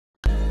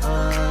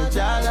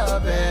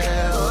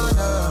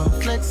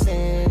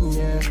flexing,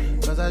 yeah.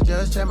 Cause I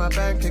just checked my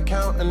bank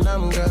account and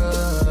I'm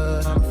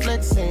good. I'm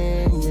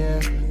flexing,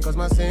 yeah. Cause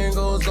my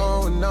singles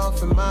going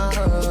off in my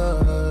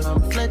hood.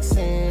 I'm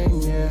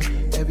flexing, yeah.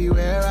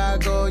 Everywhere I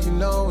go, you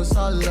know it's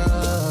all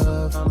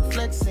love. I'm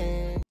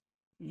flexing.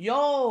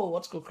 Yo,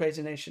 what's good,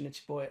 Crazy Nation?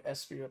 It's your boy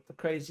Espy of the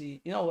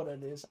Crazy. You know what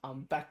it is?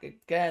 I'm back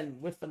again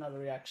with another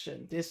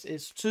reaction. This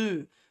is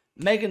to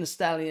Megan Thee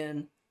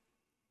Stallion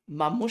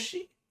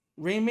Mamushi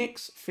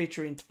remix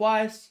featuring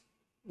Twice.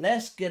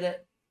 Let's get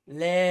it.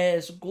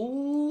 Let's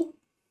go.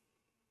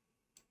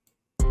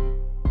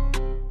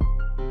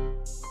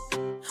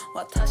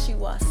 Watashi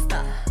wa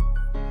star.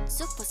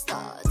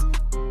 Superstars.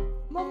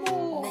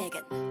 Mamu.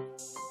 Megan.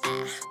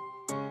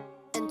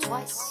 And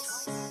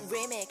Twice.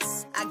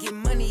 Remix. I get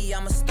money,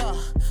 I'm a star.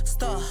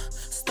 Star.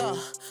 Star.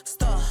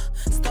 Star.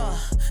 Star.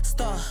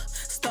 Star.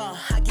 Star.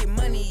 I get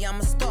money, I'm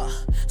a star.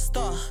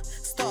 Star.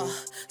 Star.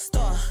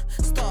 Star.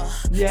 Star.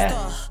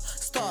 Yeah.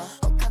 Star.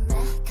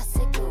 Okane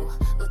kasegu.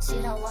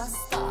 Uchira wa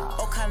star.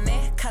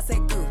 Okane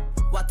kasegu.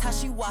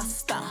 Watashi wa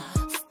star.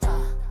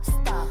 Star.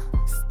 Star.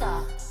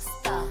 Star.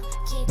 Star.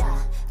 Kira.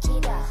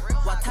 Kira.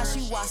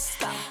 Watashi wa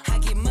star. I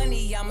get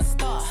money, I'm a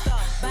star.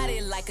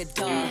 Body like a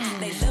dog.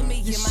 They love me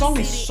in my song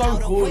is city, so all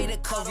the way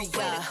good. to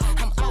Korea.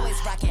 I'm always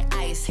rocking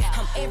ice.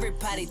 I'm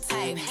everybody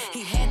type.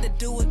 He had to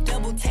do a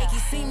double take. He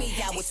see me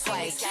out with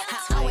Twice.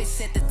 I always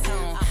set the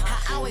tone.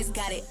 I always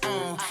got it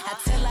on. I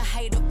tell a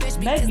hater bitch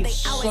because they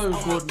always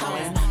on my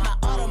phone. My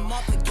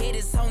automobile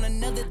is on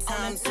another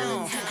time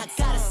zone. I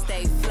gotta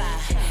stay fly.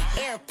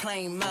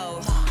 Airplane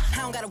mode. I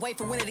don't gotta wait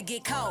for winter to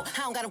get cold.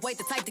 I don't gotta wait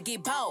the type to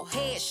get bold.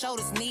 Head,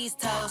 shoulders, knees,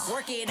 toes.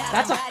 Work it out.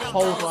 That's a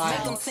cold line. line.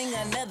 Make them sing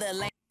another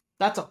language.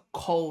 That's a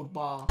cold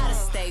bar. Gotta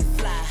stay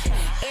fly,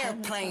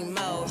 airplane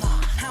mode.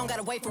 I don't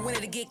gotta wait for winter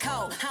to get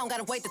cold. I don't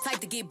gotta wait the type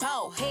to get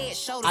bold. Head,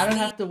 shoulders, I don't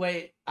have to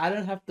wait. I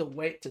don't have to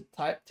wait to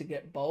type to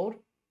get bold.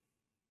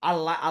 I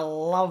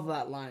love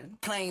that line.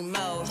 Plane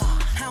mode.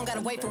 I don't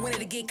gotta wait for winter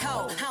to get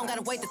cold. I don't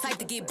gotta wait the type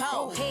to get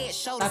bold. Head,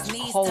 shoulders,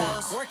 knees,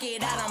 toes. Work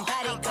it out on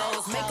body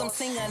goals. Make them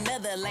sing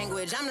another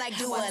language. I'm like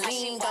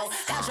Duolingo.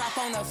 I drop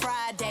on a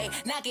Friday.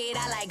 Knock it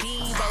out like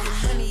Devo.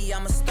 With money,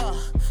 I'm a star.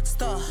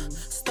 Star.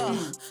 Star.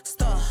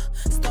 Star.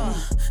 Star.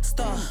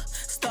 Star.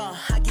 Star.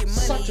 I get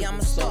money, I'm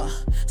a star.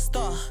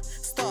 Star.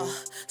 Star.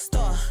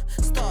 Star.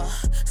 Star.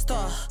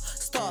 Star.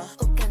 Star.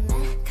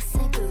 Okane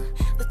kasegu.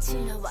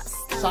 Uchira wa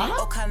star.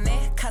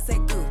 Okane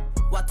kasegu.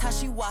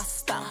 Watashi wa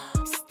star.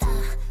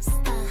 Star.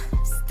 Star.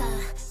 Star.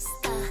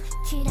 Star.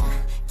 Kira.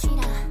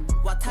 Kira.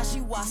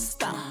 Watashi wa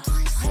star.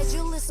 Had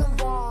you listen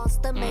once,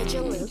 the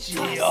major look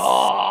twice.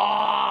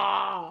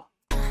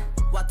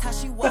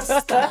 Watashi wa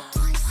star.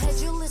 Had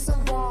you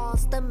listen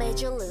once, the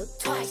major look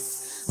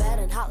twice. Bad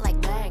and hot like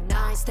bang,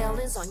 9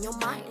 Stallions on your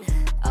mind.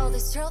 All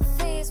these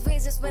trophies, we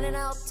just winning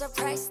out the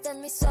price,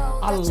 then we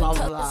sold. I love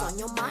that. On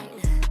your mind.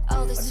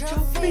 All these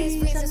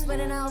trophies, we just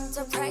winning out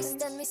the price,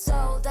 then we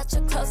sold. That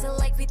you're closer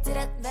like we did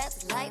at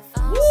that life.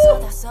 So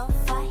that's so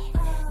fine.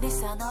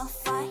 This are no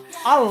fight.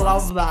 I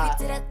love that.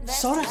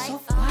 So that's so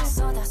fine.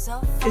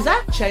 Is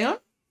that Cheon?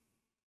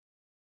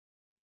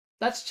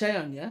 That's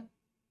Cheon, yeah?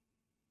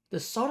 The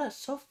soda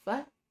so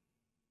fat.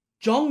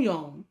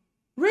 Jonghyun.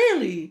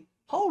 Really?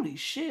 Holy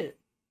shit.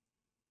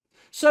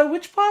 So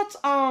which parts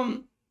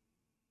Cheon?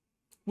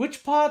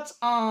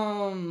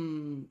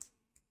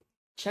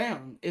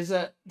 Is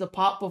it the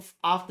part of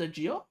after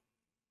Geo?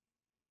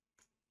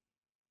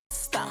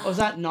 Or is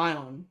that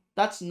Nyeon?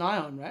 That's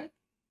Nyeon, right?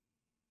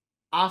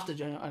 After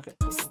Jonghyun. Okay.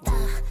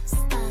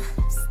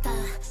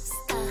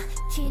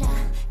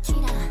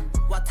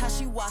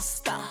 Watashi wa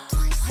star.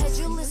 Had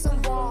you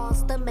listen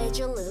once, the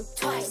major look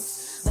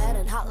twice. Bad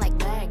and hot like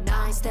bang,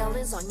 9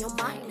 Stallions on your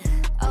mind.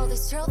 All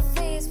these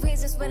trophies, we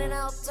just winning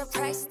out the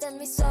price, then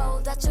we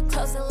sold. That you're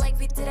closer like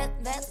we did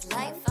at that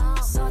life.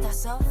 So that's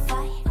so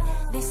fine.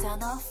 This are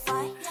no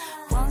fight.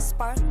 One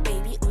spark,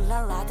 baby, ooh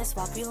la la, that's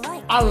what we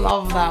like. I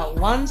love that.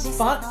 One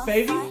spot,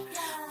 baby.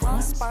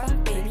 One spark,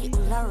 baby,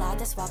 ooh la la,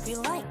 that's what we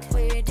like.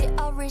 We're the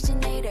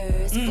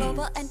originators,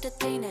 global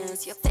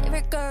entertainers. Your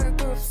favorite girl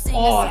group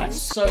singers. Oh,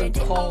 that's so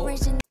cold.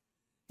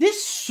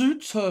 This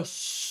suits her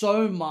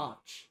so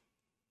much.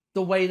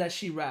 The way that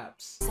she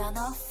raps.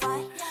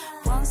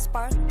 One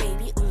spark,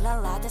 baby, ooh la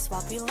la, that's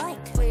what we like.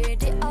 We're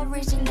the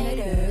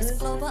originators,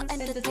 global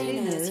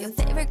entertainers. Your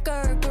favorite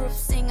girl group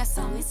sing a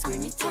song, it's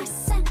screaming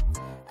twice.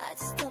 I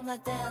just do my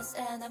dance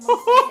and I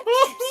move my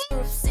hips.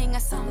 Group sing a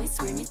song, it's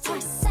screaming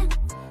twice.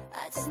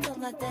 I just do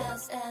my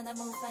dance and I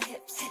move my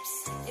hips.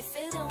 If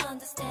you don't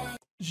understand.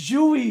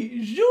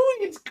 Jui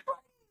is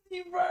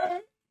crazy, bro.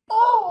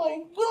 Oh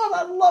my god,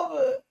 I love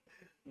it.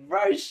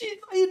 Bro, she's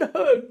in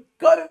her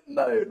goat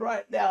mode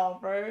right now,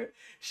 bro.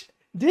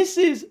 This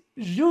is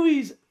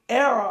Jui's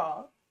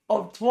era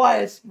of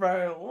Twice,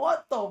 bro.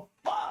 What the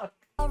fuck?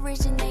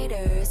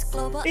 Originators,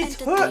 global it's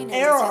her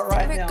era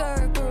right now.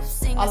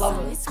 I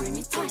love it.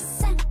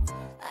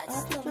 I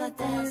just do my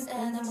dance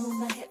and I move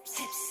my hips.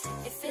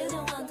 If you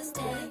don't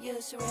understand,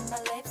 you should read my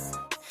lips.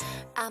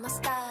 I'm a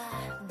star,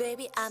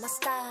 baby, I'm a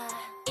star.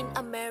 In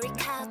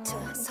America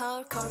too.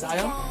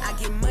 Stallion? I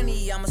get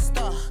money, I'm a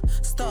star.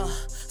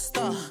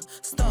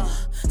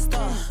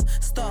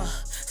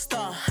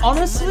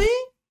 Honestly,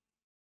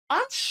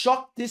 I'm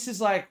shocked this is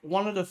like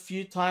one of the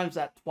few times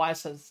that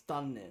Twice has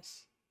done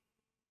this.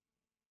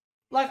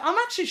 Like, I'm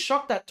actually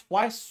shocked that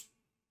Twice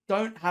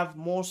don't have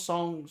more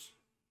songs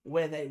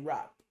where they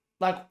rap.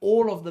 Like,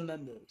 all of the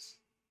members.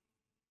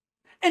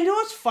 And you know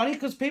what's funny?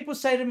 Because people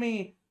say to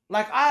me,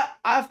 like,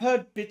 I've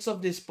heard bits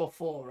of this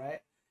before,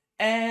 right?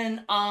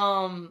 And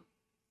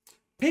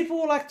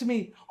people were like to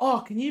me,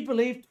 oh, can you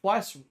believe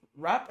Twice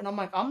rap? And I'm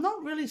like, I'm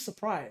not really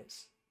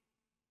surprised.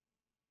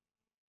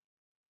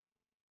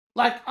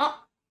 Like,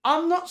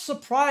 I'm not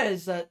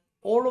surprised that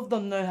all of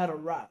them know how to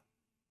rap.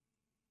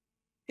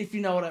 If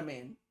you know what I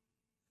mean.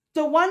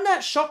 The one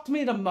that shocked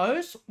me the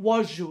most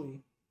was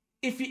Jui.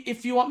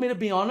 If you want me to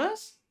be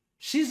honest,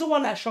 she's the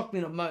one that shocked me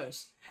the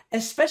most.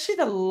 Especially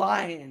the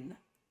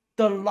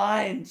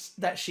lines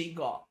that she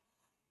got.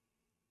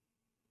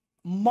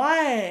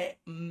 My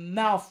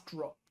mouth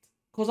dropped.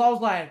 Because I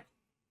was like,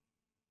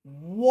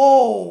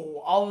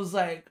 whoa. I was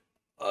like,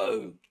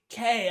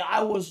 okay.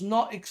 I was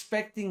not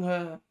expecting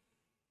her.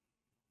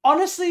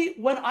 Honestly,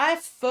 when I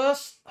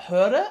first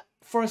heard it,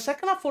 for a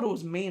second I thought it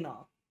was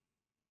Mina.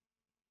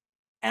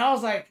 And I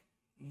was like,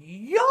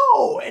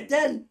 yo! And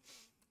then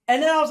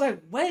I was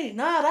like, wait,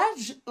 nah,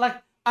 that's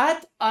like,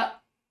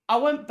 I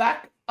went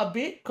back a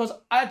bit because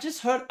I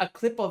just heard a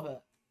clip of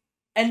it.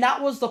 And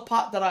that was the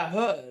part that I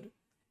heard.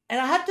 And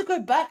I had to go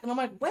back and I'm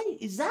like, wait,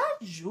 is that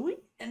Jui?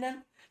 And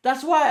then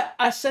that's why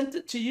I sent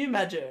it to you,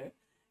 Majo.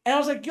 And I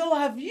was like, yo,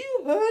 have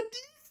you heard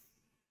this?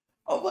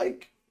 I'm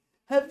like,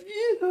 have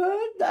you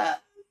heard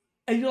that?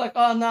 And you're like,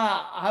 oh,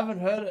 nah, I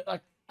haven't heard it.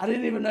 Like, I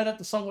didn't even know that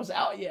the song was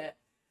out yet.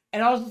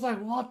 And I was just like,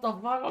 what the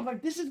fuck? I'm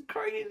like, this is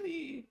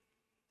crazy.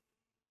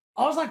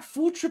 I was like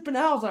full tripping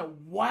out. I was like,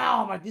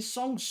 wow, I'm like, this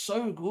song's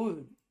so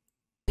good.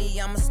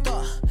 I'm a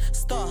star.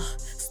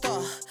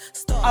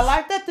 I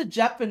like that the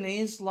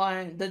Japanese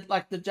line,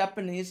 the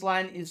Japanese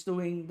line is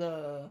doing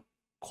the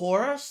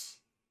chorus.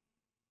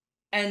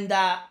 And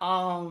that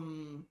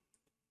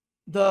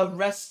the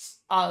rest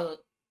are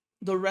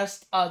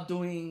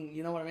doing,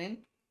 you know what I mean?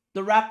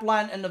 The rap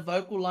line and the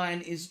vocal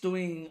line is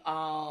doing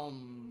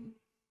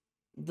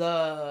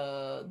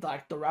the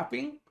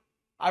rapping.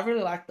 I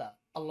really like that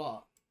a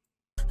lot.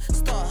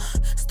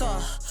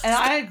 And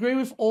I agree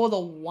with all the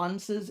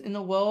onces in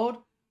the world.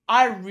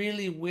 I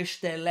really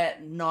wish they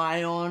let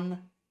Nyan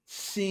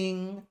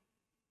sing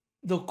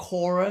the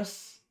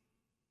chorus.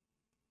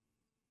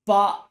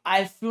 But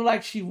I feel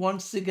like she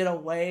wants to get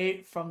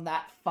away from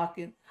that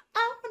fucking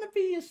I wanna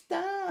be a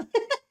star.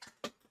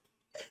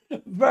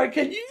 Bro,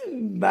 can you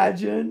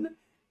imagine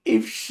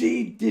if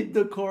she did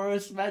the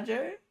chorus,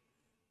 Majo?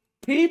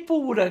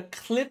 People would have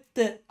clipped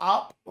it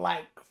up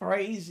like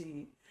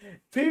crazy.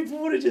 People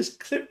would have just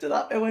clipped it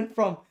up. It went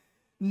from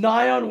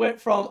Nyan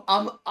went from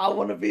I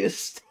want to be a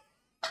star.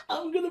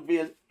 I'm gonna be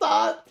a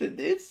star to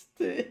this.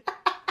 To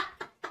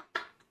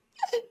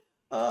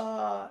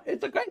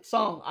it's a great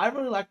song. I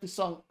really like this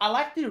song. I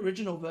like the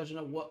original version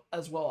of what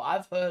as well.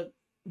 I've heard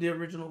the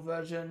original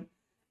version.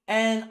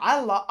 And I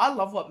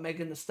love what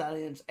Megan Thee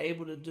Stallion's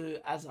able to do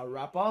as a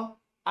rapper.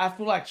 I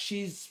feel like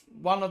she's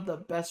one of the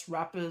best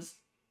rappers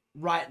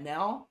right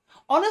now.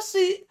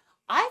 Honestly,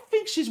 I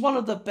think she's one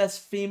of the best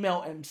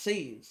female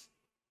MCs.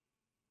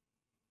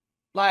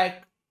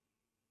 Like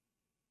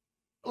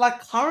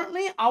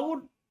currently,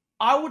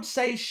 I would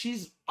say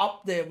she's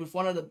up there with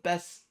one of the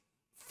best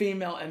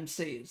female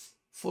MCs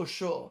for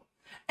sure.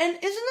 And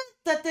isn't it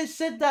that they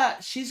said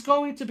that she's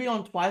going to be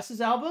on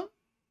Twice's album?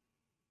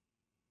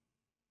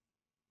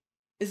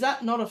 Is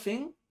that not a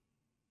thing?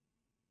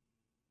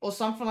 Or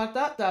something like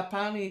that? That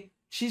apparently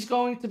she's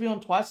going to be on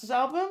Twice's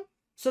album?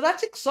 So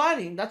that's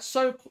exciting. That's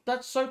so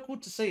cool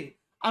to see.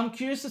 I'm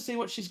curious to see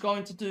what she's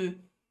going to do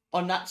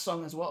on that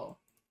song as well.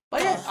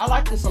 But yeah, I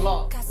like this a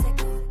lot.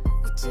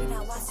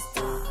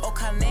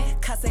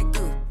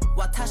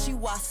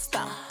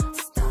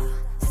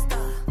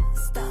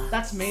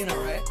 That's Mina,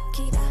 right?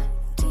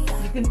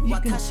 You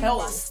can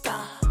tell.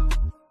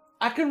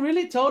 I can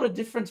really tell the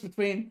difference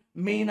between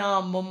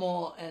Mina,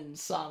 Momo, and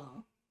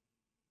Sana.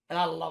 And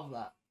I love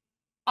that.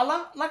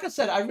 Like I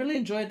said, I really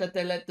enjoyed that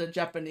they let the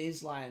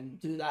Japanese line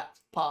do that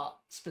part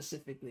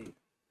specifically.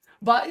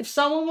 But if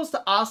someone was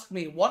to ask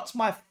me what's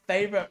my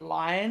favorite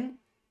line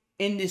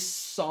in this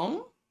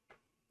song,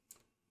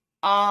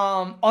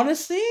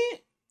 honestly,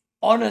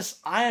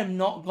 I am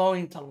not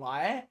going to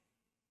lie.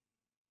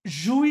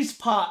 Jui's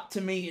part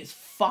to me is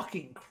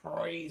fucking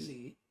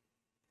crazy.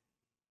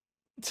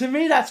 To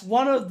me, that's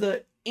one of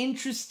the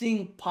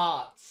interesting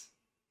parts,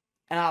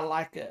 and I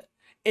like it.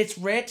 It's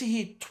rare to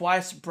hear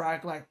Twice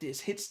brag like this.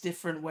 Hits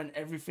different when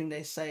everything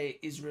they say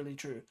is really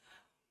true.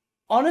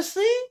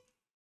 Honestly,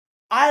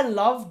 I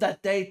love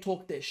that they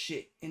talk their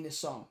shit in this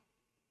song.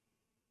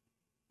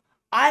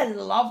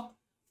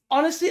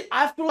 Honestly,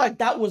 I feel like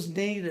that was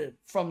needed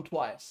from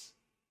Twice.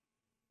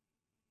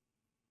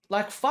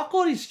 Like, fuck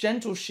all this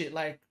gentle shit.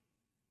 Like,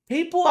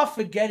 people are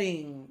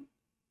forgetting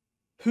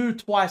who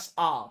Twice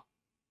are,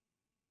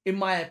 in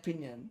my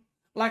opinion.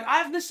 Like,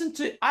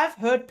 I've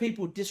heard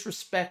people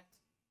disrespect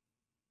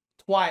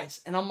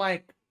Twice, and I'm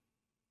like,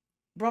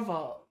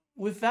 brother,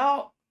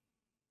 without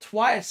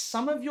Twice,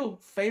 some of your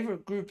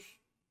favorite groups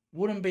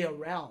wouldn't be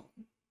around,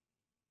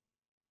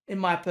 in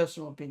my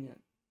personal opinion.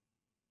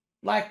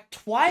 Like,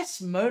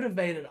 Twice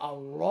motivated a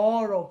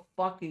lot of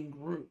fucking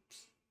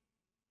groups,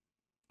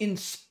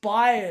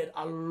 inspired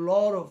a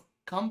lot of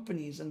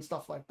companies and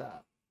stuff like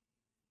that.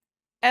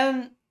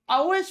 And I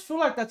always feel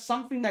like that's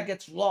something that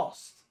gets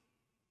lost.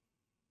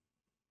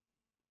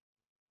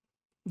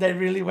 They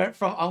really went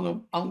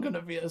from I'm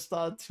gonna be a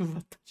star to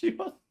what she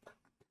was.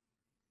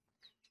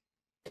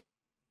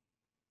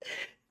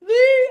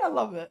 I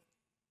love it.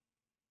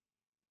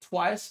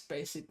 Twice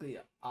basically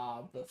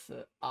are the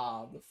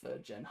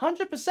third gen.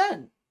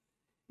 100%.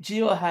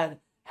 Gio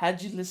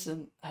had you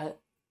listened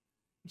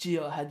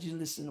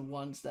to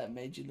ones that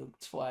made you look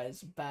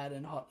twice bad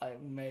and hot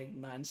like Meg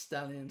 9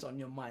 Stallions on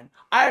your mind?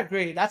 I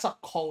agree, that's a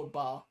cold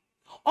bar.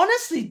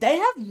 Honestly, they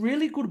have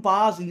really good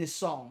bars in this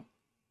song.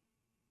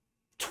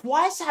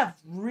 Twice have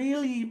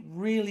really,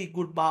 really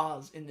good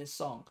bars in this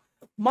song.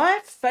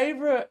 My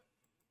favorite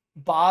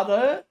bar,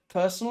 though,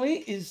 personally,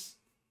 is,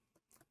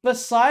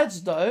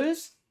 besides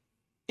those,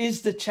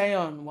 is the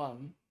Cheon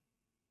one.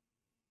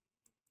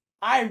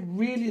 I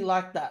really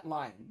like that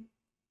line.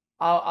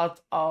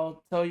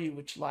 I'll tell you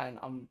which line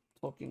I'm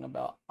talking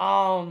about.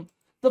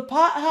 The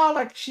part how,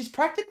 like, she's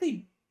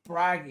practically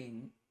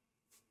bragging.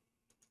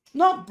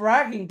 Not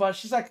bragging, but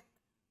she's like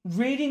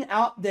reading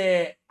out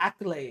their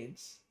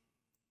accolades.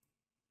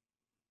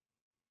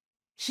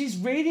 She's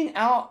reading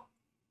out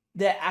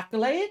their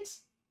accolades,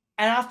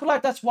 and I feel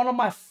like that's one of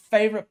my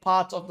favorite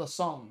parts of the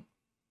song.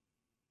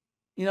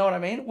 You know what I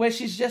mean? Where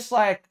she's just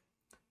like,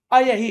 oh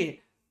yeah, here.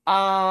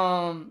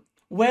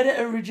 We're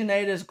the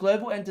originators,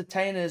 global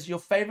entertainers, your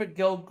favorite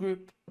girl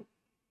group,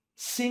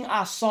 sing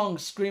our song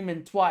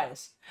screaming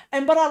twice.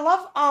 But I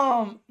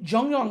love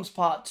Jonghyun's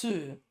part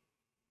too.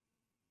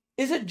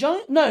 Is it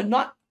Jong? No,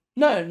 not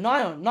no,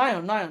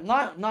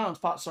 Nayeon's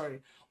part, sorry.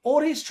 All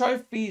these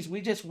trophies,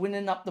 we just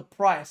winning up the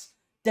price.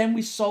 Then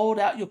we sold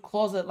out your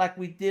closet like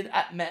we did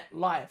at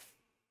MetLife.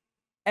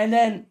 And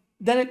then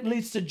it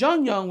leads to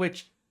Jonghyun,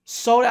 which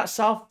sold out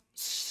so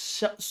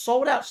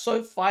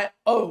fire.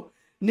 Oh,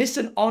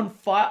 Nissan on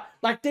fire.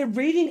 Like, they're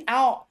reading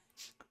out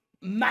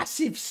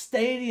massive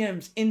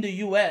stadiums in the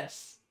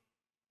US.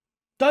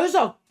 Those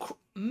are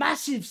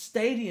massive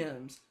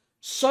stadiums.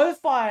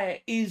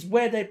 SoFi is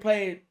where they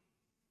play,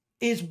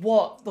 is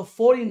what, the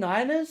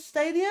 49ers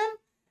stadium?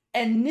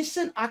 And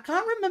Nissan, I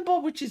can't remember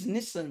which is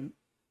Nissan,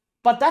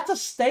 but that's a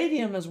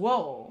stadium as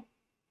well.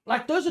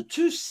 Like, those are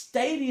two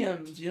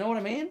stadiums, you know what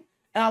I mean?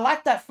 And I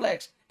like that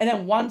flex. And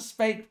then one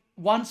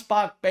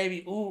spark,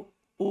 baby, ooh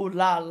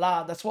la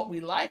la, that's what we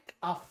like.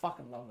 I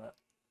fucking love it.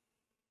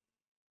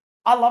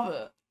 I love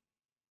it.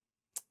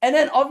 And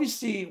then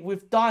obviously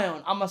with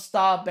Dion, I'm a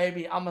star,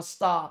 baby, I'm a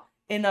star.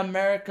 In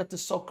America to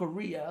South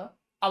Korea.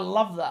 I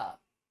love that.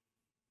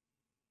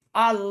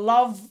 I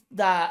love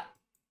that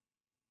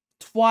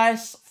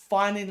Twice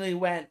finally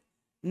went,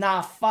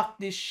 nah, fuck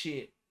this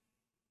shit.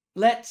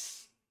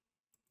 Let's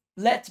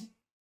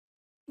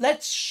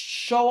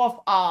show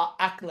off our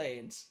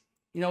accolades.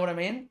 You know what I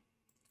mean?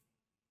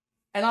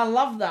 And I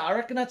love that. I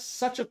reckon that's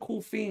such a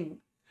cool thing.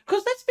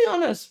 Because let's be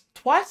honest,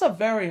 Twice are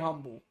very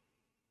humble.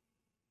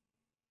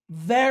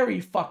 Very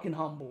fucking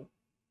humble.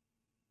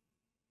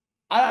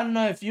 I don't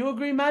know if you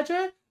agree,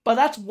 Madro, but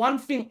that's one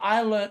thing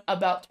I learned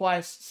about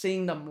Twice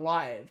seeing them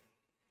live.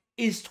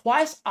 Is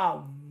Twice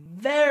are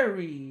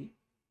very,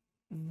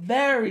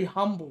 very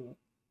humble.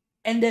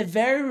 And they're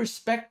very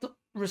respectful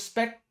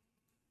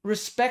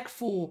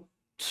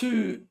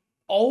to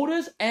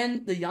olders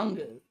and the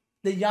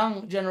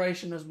young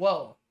generation as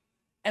well.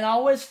 And I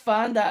always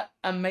find that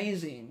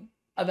amazing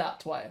about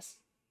Twice.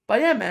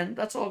 But yeah, man,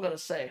 that's all I gotta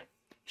say.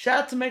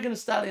 Shout out to Megan Thee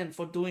Stallion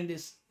for doing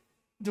this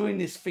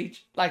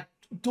feature, like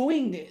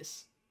doing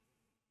this.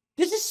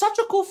 This is such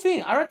a cool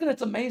thing. I reckon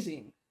it's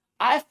amazing.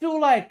 I feel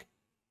like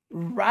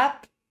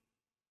rap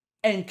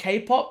and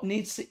K-pop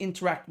needs to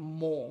interact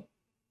more.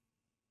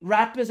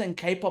 Rappers and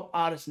K-pop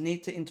artists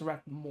need to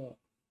interact more.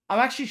 I'm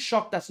actually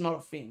shocked that's not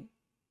a thing.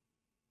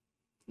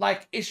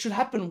 Like, it should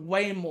happen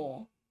way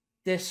more.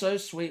 They're so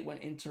sweet when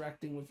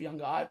interacting with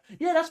younger artists.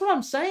 Yeah, that's what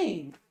I'm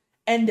saying.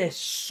 And they're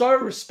so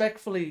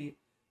respectful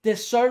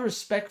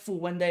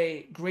when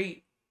they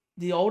greet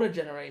the older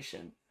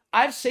generation.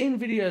 I've seen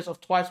videos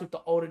of Twice with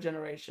the older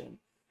generation,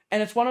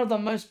 and it's one of the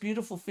most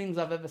beautiful things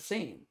I've ever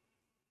seen.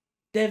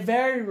 They're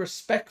very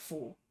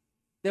respectful.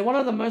 They're one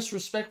of the most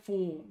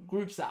respectful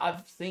groups that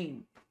I've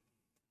seen.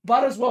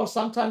 But as well,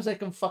 sometimes they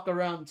can fuck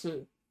around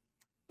too.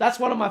 That's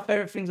one of my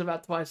favorite things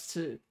about Twice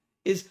too.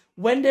 Is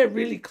when they're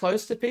really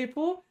close to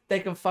people, they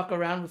can fuck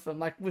around with them.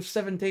 Like with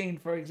 17,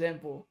 for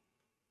example.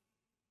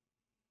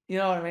 You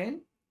know what I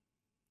mean?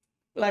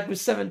 Like with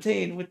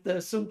 17, with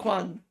the Sun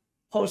Quan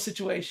whole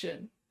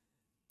situation.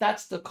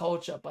 That's the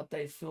culture, but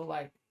they feel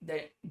like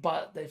they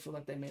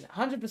made it.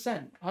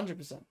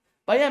 100%.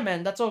 But yeah,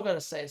 man, that's all I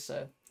gotta say.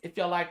 So if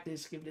you like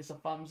this, give this a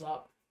thumbs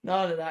up.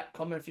 None of that.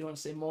 Comment if you want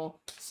to see more.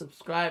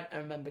 Subscribe.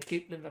 And remember,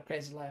 keep living a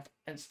crazy life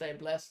and stay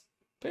blessed.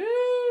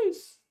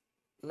 Peace.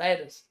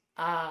 Laters.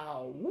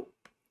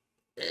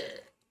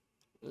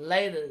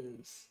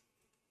 Laters.